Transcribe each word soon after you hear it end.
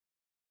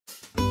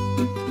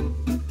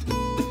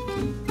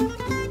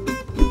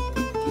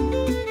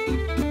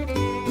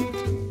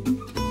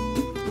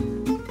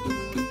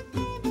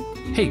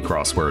Hey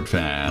crossword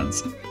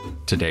fans!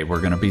 Today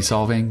we're going to be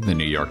solving the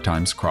New York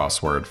Times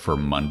crossword for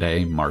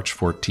Monday, March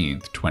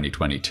 14th,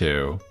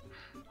 2022.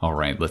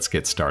 Alright, let's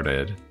get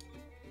started.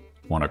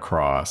 One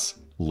across.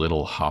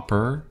 Little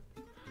Hopper?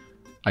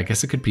 I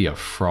guess it could be a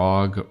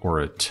frog or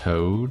a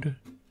toad.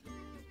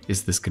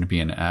 Is this going to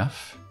be an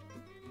F?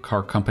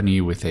 Car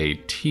company with a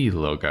T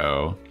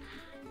logo.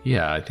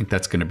 Yeah, I think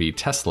that's going to be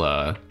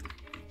Tesla,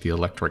 the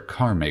electric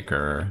car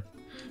maker.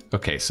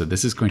 Okay, so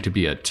this is going to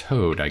be a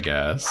toad, I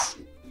guess.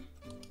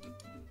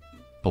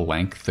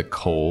 Blank the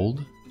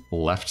cold,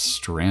 left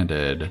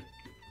stranded.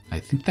 I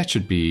think that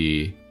should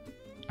be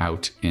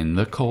out in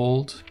the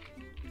cold.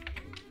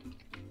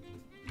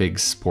 Big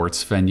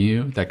sports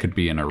venue, that could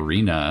be an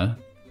arena.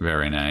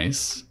 Very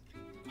nice.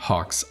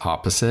 Hawk's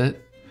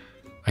opposite.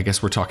 I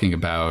guess we're talking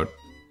about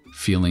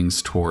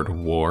feelings toward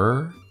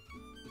war.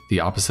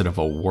 The opposite of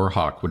a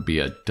warhawk would be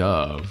a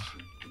dove.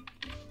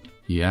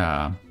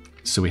 Yeah,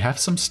 so we have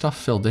some stuff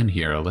filled in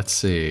here. Let's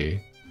see.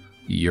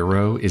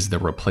 Euro is the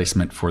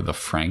replacement for the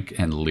franc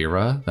and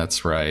lira.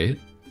 That's right.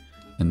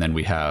 And then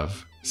we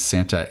have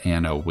Santa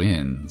Ana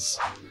wins.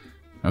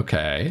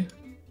 Okay.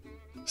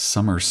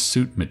 Summer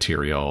suit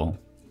material.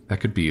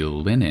 That could be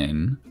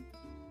linen.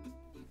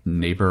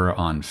 Neighbor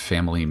on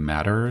Family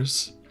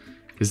Matters.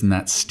 Isn't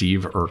that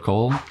Steve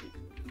Urkel?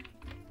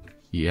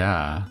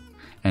 Yeah.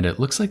 And it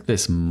looks like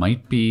this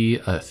might be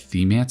a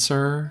theme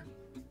answer.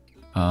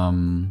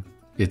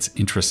 It's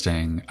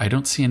interesting. I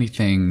don't see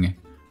anything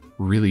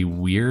really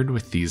weird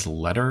with these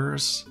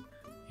letters.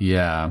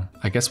 Yeah,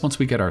 I guess once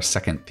we get our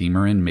second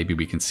themer in, maybe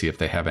we can see if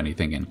they have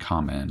anything in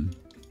common.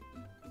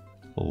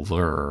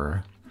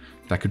 Lure.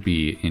 That could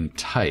be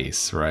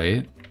entice,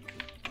 right?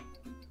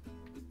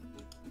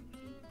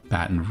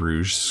 Baton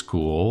Rouge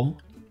School.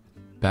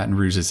 Baton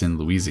Rouge is in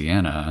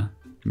Louisiana.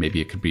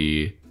 Maybe it could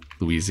be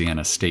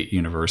Louisiana State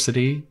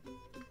University.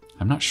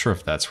 I'm not sure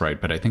if that's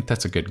right, but I think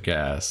that's a good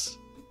guess.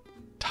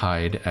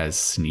 Tied as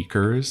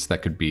sneakers.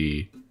 That could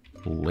be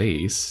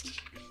laced.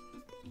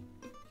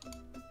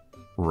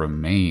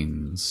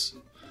 Remains.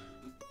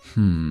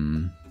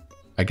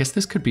 I guess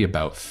this could be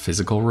about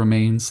physical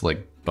remains,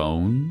 like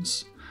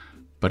bones,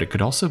 but it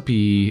could also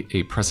be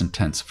a present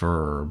tense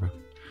verb.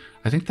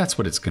 I think that's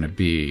what it's going to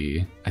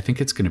be. I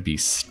think it's going to be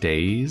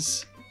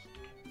stays.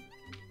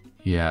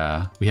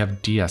 Yeah, we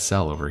have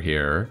DSL over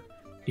here.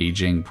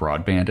 Aging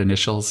broadband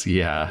initials.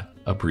 Yeah,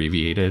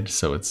 abbreviated,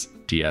 so it's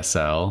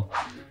DSL.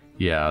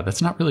 Yeah,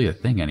 that's not really a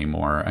thing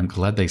anymore. I'm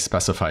glad they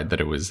specified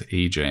that it was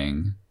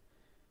aging.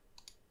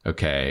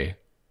 Okay,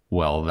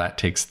 well, that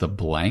takes the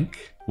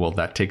blank. Well,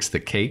 that takes the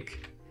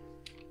cake.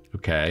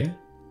 Okay.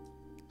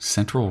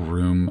 Central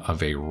room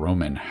of a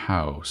Roman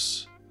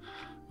house.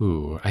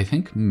 Ooh, I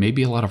think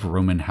maybe a lot of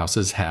Roman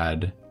houses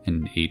had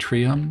an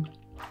atrium.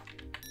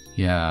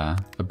 Yeah,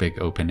 a big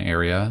open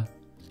area.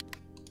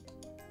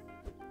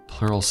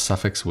 Plural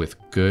suffix with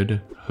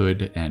good,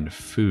 hood, and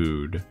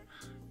food.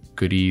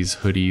 Goodies,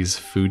 hoodies,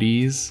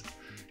 foodies.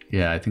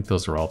 Yeah, I think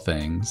those are all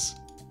things.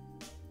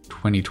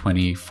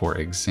 2020, for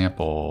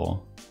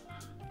example.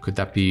 Could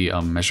that be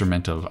a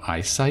measurement of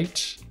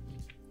eyesight?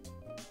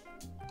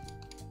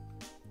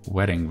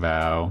 Wedding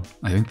vow.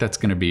 I think that's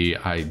going to be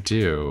I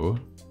do.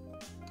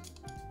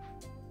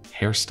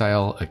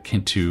 Hairstyle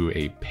akin to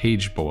a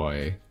page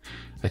boy.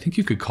 I think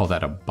you could call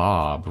that a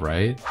bob,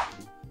 right?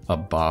 A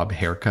bob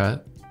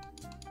haircut.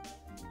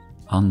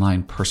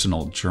 Online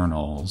personal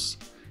journals.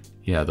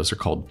 Yeah, those are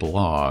called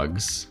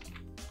blogs,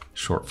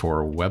 short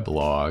for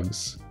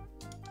weblogs.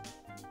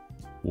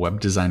 Web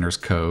designer's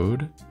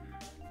code.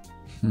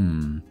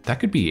 That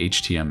could be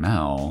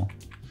HTML.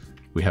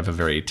 We have a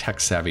very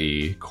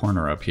tech-savvy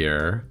corner up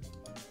here.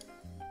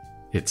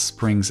 It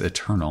springs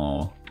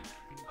eternal.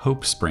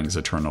 Hope springs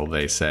eternal,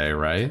 they say,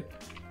 right?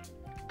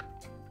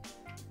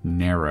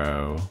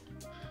 Narrow.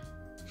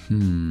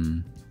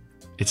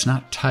 It's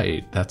not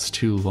tight. That's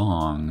too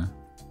long.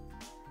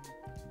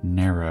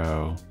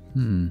 Narrow.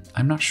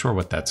 I'm not sure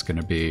what that's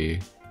going to be.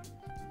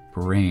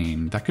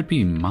 Brain. That could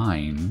be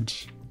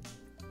mind.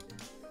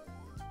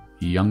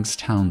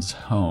 Youngstown's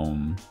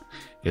home.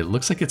 It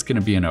looks like it's going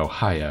to be in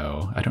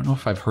Ohio. I don't know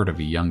if I've heard of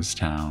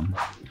Youngstown.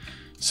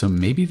 So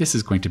maybe this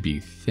is going to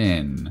be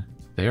thin.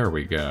 There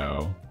we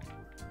go.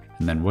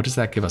 And then what does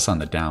that give us on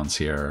the downs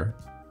here?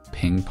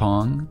 Ping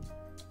pong.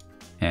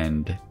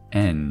 And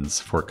ends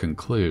for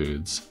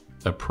concludes.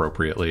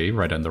 Appropriately,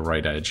 right on the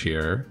right edge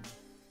here.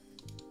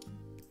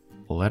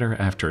 Letter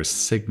after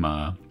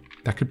sigma.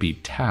 That could be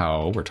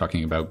tau. We're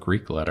talking about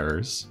Greek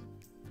letters.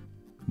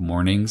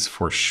 Mornings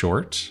for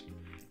short.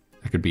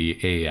 That could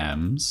be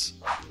AMs.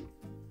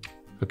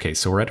 Okay,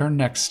 so we're at our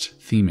next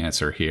theme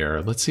answer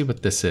here. Let's see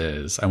what this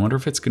is. I wonder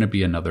if it's going to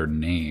be another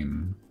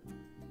name.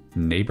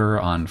 Neighbor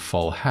on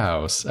Full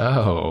House.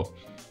 Oh,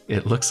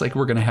 it looks like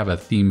we're going to have a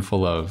theme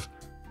full of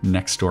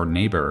next door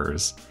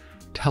neighbors.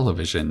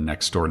 Television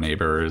next door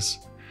neighbors.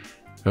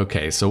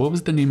 Okay, so what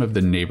was the name of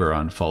the neighbor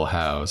on Full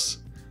House?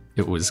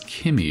 It was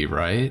Kimmy,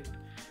 right?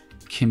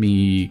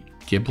 Kimmy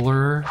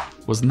Gibbler?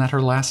 Wasn't that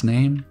her last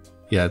name?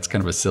 Yeah, it's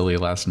kind of a silly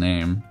last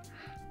name.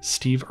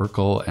 Steve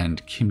Urkel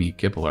and Kimmy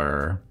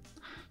Gibbler.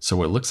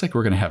 So it looks like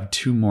we're going to have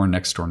 2 more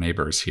next door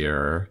neighbors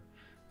here.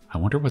 I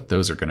wonder what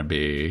those are going to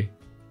be.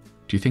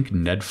 Do you think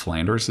Ned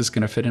Flanders is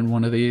going to fit in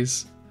one of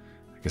these?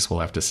 I guess we'll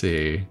have to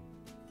see.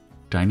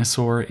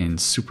 Dinosaur in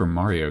Super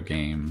Mario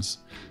games.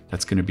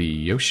 That's going to be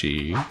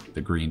Yoshi,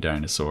 the green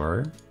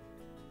dinosaur.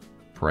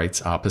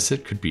 Bright's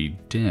opposite could be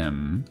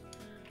dim.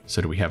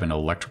 So do we have an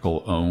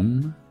electrical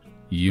ohm?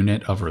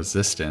 Unit of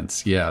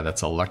resistance. Yeah,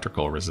 that's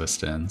electrical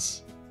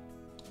resistance.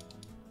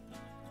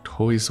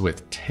 Toys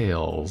with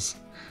tails.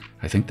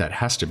 I think that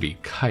has to be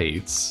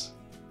kites.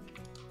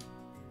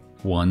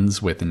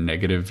 Ones with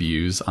negative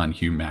views on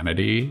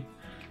humanity.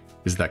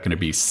 Is that going to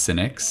be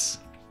cynics?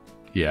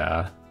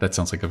 Yeah, that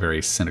sounds like a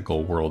very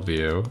cynical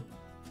worldview.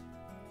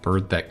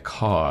 Bird that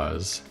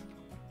caws.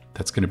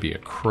 That's going to be a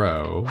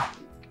crow.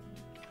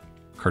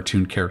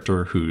 Cartoon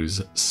character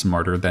who's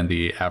smarter than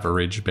the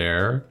average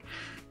bear.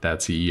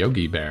 That's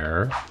Yogi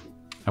Bear.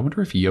 I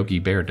wonder if Yogi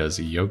Bear does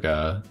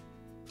yoga.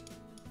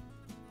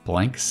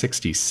 Blank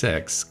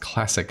 66,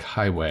 Classic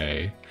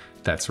Highway.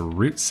 That's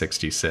Route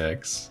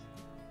 66.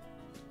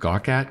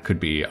 Gawkat could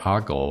be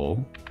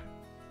ogle.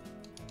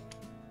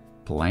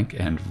 Blank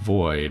and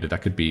void,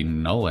 that could be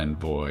null and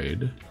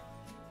void.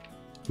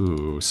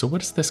 Ooh, so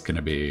what is this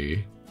gonna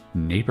be?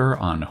 Neighbor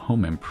on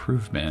Home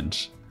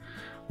Improvement.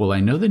 Well, I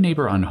know the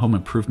neighbor on Home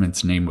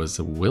Improvement's name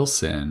was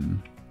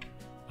Wilson.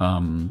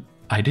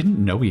 I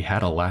didn't know he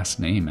had a last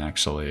name,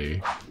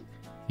 actually.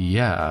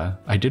 Yeah,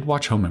 I did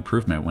watch Home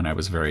Improvement when I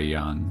was very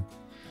young.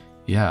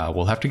 Yeah,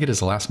 we'll have to get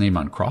his last name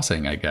on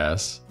Crossing, I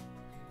guess.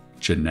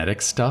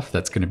 Genetic stuff,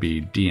 that's gonna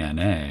be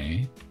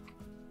DNA.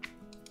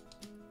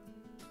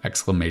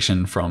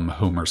 Exclamation from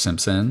Homer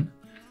Simpson.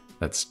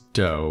 That's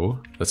Doe.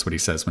 That's what he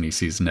says when he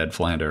sees Ned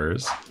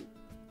Flanders.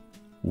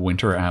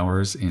 Winter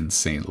hours in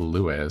St.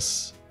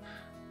 Louis.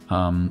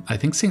 I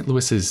think St.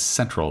 Louis is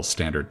Central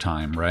Standard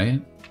Time,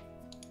 right?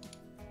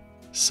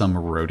 Some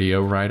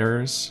rodeo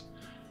riders.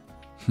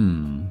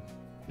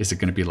 Is it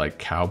going to be like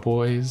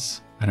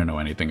cowboys? I don't know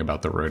anything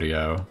about the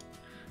rodeo.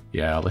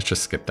 Yeah, let's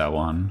just skip that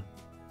one.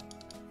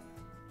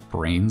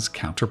 Brain's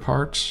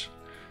counterpart?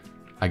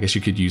 I guess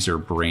you could use your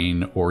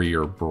brain or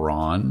your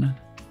brawn.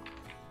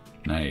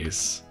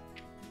 Nice.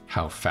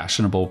 How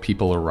fashionable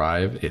people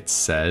arrive, it's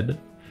said.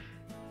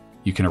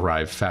 You can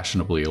arrive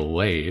fashionably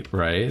late,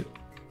 right?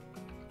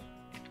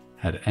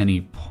 At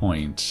any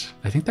point.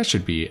 I think that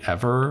should be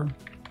ever.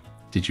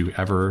 Did you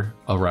ever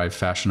arrive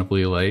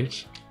fashionably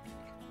late?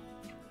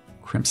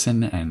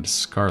 Crimson and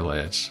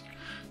Scarlet.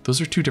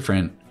 Those are 2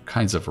 different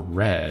kinds of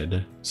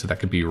red. So that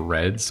could be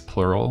reds,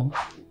 plural.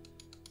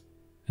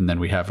 And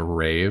then we have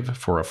rave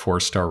for a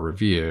 4-star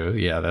review.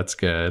 Yeah, that's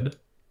good.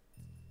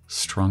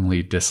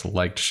 Strongly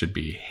disliked should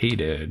be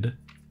hated.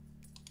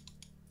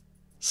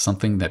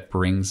 Something that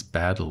brings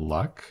bad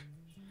luck?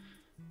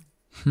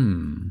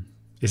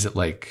 Is it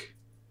like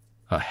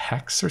a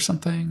hex or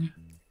something?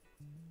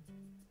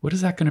 What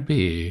is that going to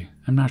be?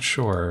 I'm not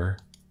sure.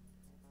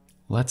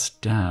 Let's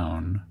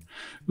down.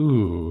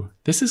 Ooh,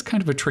 this is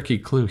kind of a tricky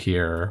clue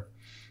here.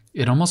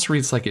 It almost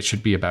reads like it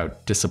should be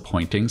about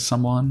disappointing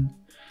someone,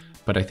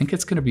 but I think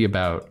it's going to be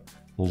about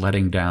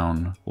letting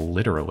down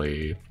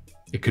literally.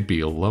 It could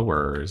be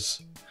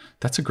lowers.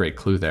 That's a great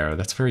clue there.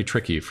 That's very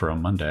tricky for a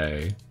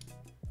Monday.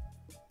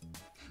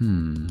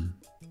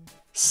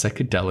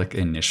 Psychedelic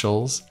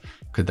initials?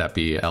 Could that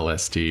be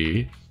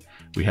LSD?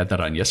 We had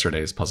that on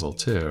yesterday's puzzle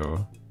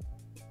too.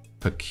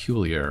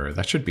 Peculiar.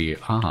 That should be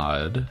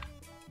odd.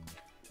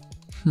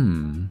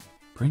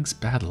 Brings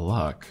bad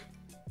luck.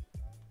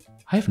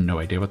 I have no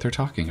idea what they're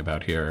talking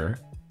about here.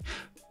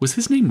 Was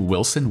his name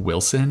Wilson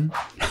Wilson?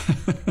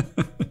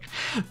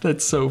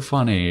 That's so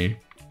funny.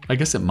 I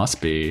guess it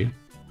must be.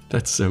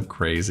 That's so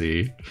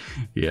crazy.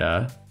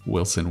 Yeah,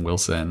 Wilson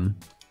Wilson.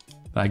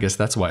 I guess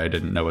that's why I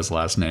didn't know his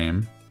last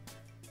name.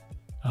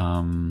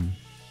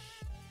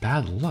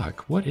 Bad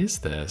luck. What is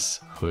this?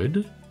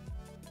 Hood?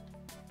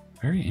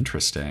 Very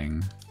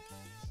interesting.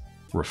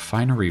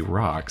 Refinery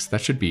rocks.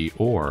 That should be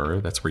ore.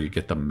 That's where you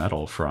get the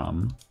metal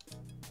from.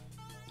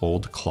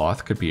 Old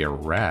cloth could be a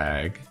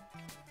rag.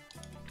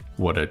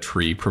 What a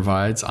tree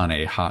provides on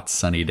a hot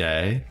sunny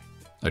day.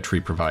 A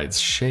tree provides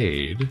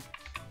shade.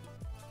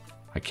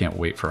 I can't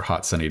wait for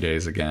hot sunny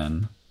days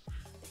again.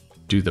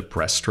 Do the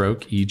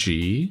breaststroke,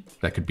 e.g.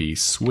 That could be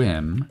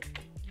swim.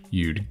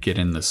 You'd get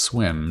in the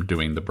swim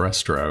doing the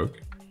breaststroke.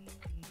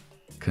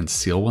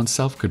 Conceal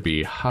oneself could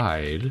be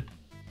hide.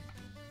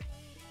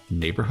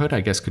 Neighborhood,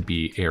 I guess, could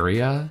be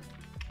area.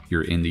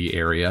 You're in the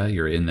area,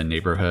 you're in the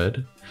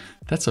neighborhood.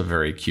 That's a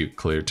very cute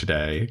clue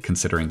today,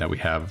 considering that we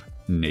have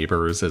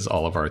neighbors as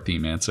all of our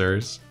theme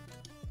answers.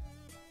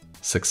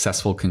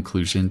 Successful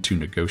conclusion to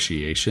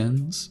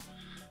negotiations.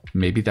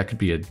 Maybe that could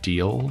be a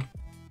deal.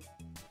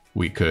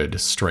 We could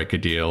strike a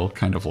deal,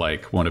 kind of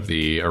like one of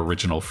the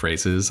original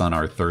phrases on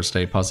our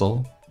Thursday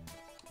puzzle.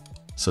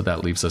 So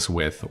that leaves us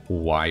with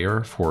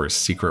wire for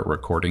secret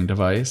recording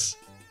device,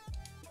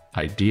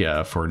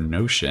 idea for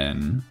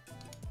notion,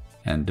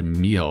 and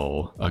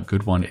meal. A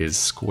good one is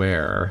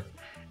square.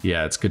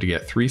 Yeah, it's good to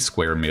get 3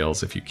 square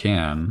meals if you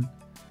can.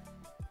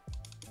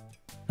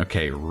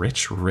 Okay,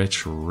 rich,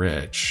 rich,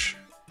 rich.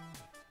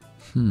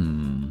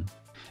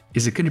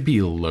 Is it going to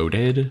be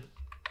loaded?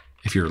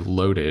 If you're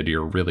loaded,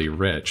 you're really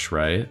rich,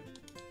 right?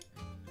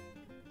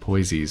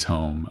 Boise's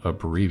home,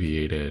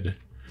 abbreviated.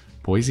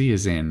 Boise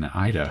is in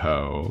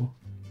Idaho.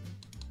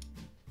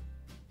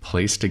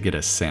 Place to get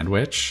a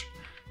sandwich?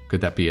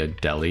 Could that be a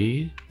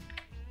deli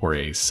or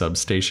a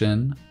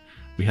substation?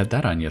 We had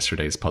that on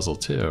yesterday's puzzle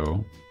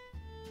too.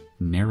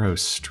 Narrow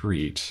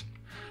street.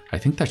 I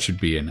think that should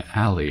be an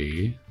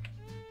alley.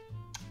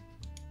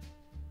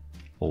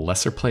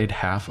 Lesser played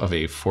half of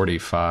a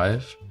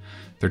 45.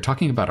 They're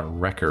talking about a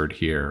record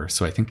here,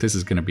 so I think this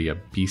is going to be a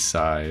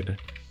B-side.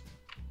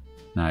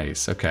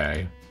 Nice,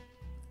 okay.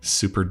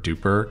 Super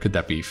duper, could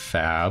that be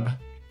fab?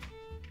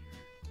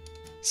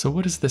 So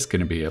what is this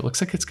going to be? It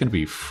looks like it's going to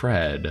be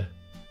Fred.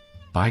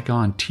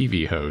 Bygone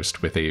TV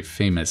host with a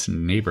famous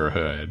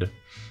neighborhood.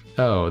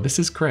 Oh, this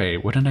is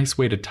great. What a nice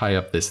way to tie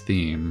up this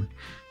theme.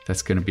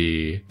 That's going to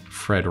be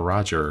Fred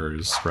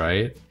Rogers,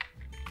 right?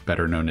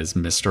 Better known as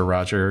Mr.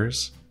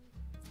 Rogers.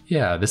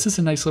 Yeah, this is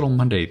a nice little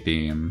Monday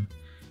theme.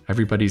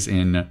 Everybody's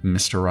in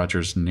Mr.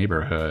 Rogers'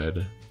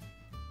 neighborhood.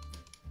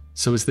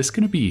 So is this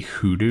going to be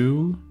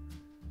hoodoo?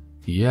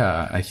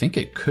 Yeah, I think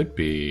it could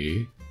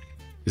be.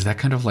 Is that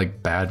kind of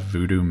like bad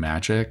voodoo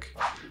magic?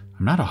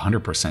 I'm not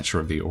 100%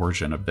 sure of the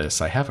origin of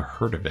this. I have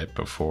heard of it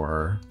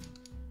before.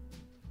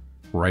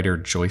 Writer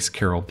Joyce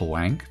Carol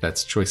Blank.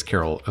 That's Joyce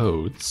Carol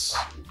Oates.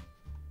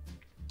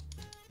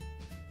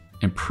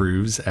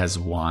 Improves as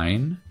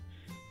wine.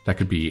 That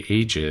could be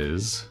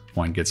ages.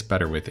 Wine gets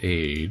better with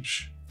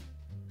age.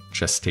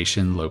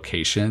 Gestation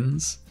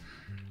locations.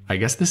 I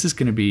guess this is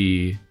going to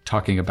be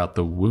talking about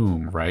the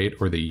womb, right?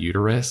 Or the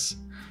uterus.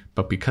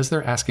 But because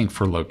they're asking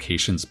for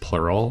locations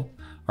plural,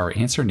 our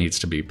answer needs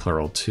to be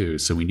plural too.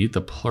 So we need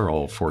the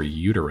plural for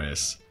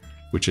uterus,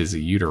 which is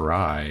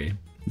uteri.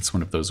 It's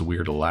one of those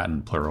weird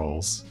Latin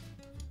plurals.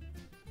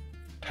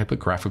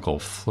 Typographical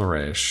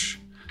flourish.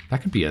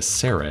 That could be a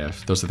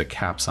serif. Those are the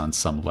caps on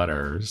some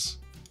letters.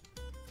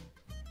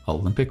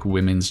 Olympic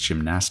women's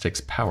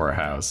gymnastics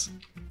powerhouse.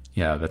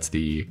 Yeah, that's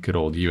the good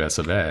old US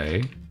of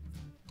A.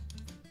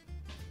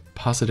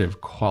 Positive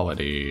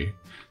quality.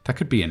 That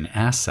could be an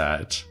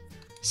asset.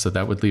 So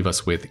that would leave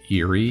us with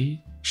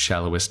Erie,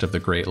 shallowest of the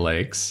Great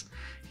Lakes.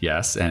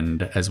 Yes,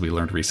 and as we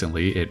learned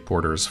recently, it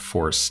borders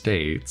 4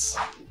 states.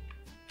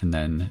 And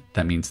then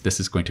that means this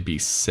is going to be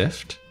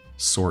sift,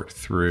 sort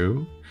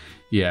through.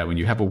 Yeah, when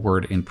you have a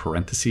word in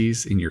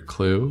parentheses in your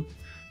clue,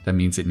 that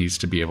means it needs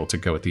to be able to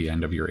go at the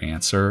end of your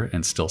answer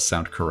and still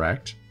sound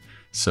correct.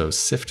 So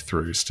sift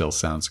through still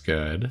sounds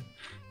good.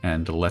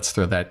 And let's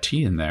throw that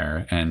T in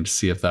there and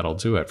see if that'll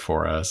do it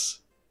for us.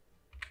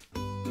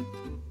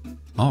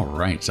 All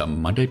right, a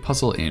Monday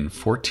puzzle in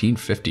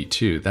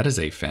 1452. That is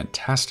a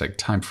fantastic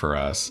time for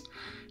us.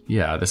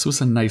 Yeah, this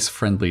was a nice,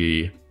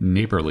 friendly,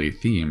 neighborly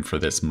theme for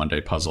this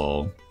Monday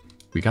puzzle.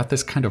 We got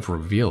this kind of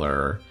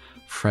revealer,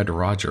 Fred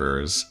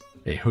Rogers,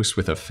 a host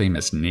with a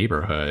famous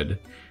neighborhood,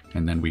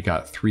 and then we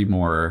got 3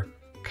 more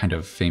kind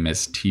of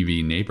famous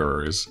TV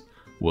neighbors.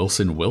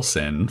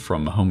 Wilson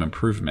from Home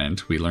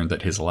Improvement. We learned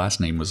that his last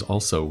name was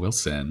also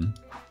Wilson.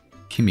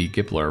 Kimmy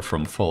Gibbler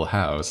from Full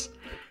House.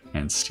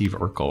 And Steve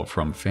Urkel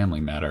from Family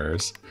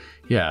Matters.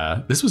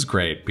 Yeah, this was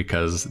great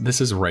because this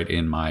is right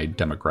in my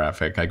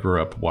demographic. I grew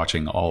up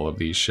watching all of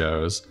these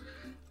shows.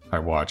 I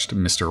watched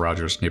Mr.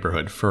 Rogers'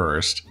 Neighborhood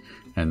first,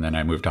 and then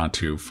I moved on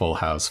to Full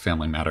House,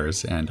 Family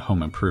Matters, and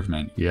Home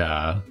Improvement.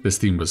 Yeah, this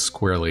theme was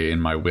squarely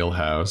in my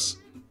wheelhouse.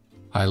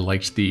 I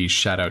liked the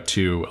shout out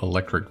to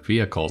electric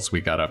vehicles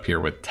we got up here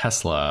with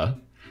Tesla.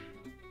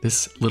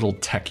 This little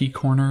techie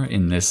corner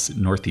in this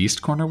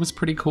northeast corner was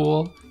pretty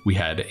cool. We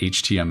had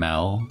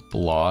HTML,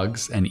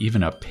 blogs, and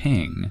even a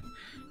ping.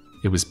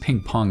 It was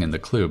ping pong in the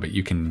clue, but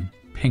you can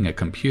ping a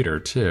computer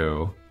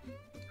too.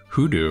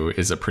 Hoodoo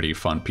is a pretty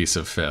fun piece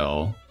of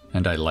fill,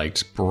 and I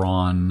liked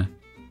Brawn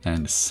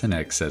and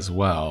Cynics as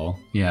well.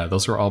 Yeah,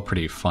 those were all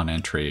pretty fun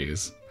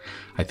entries.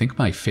 I think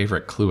my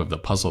favorite clue of the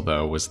puzzle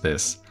though was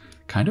this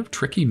kind of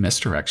tricky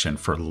misdirection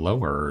for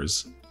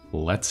lowers.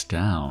 Let's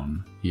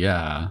down.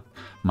 Yeah,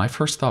 my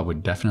first thought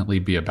would definitely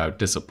be about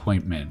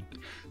disappointment,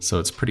 so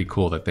it's pretty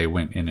cool that they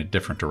went in a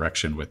different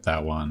direction with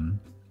that one.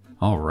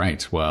 All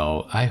right,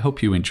 well, I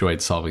hope you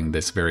enjoyed solving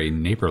this very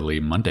neighborly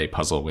Monday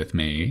puzzle with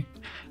me.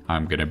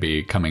 I'm going to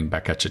be coming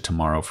back at you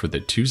tomorrow for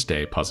the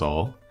Tuesday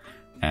puzzle,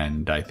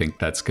 and I think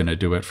that's going to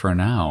do it for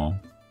now.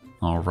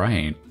 All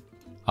right,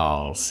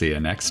 I'll see you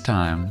next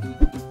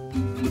time.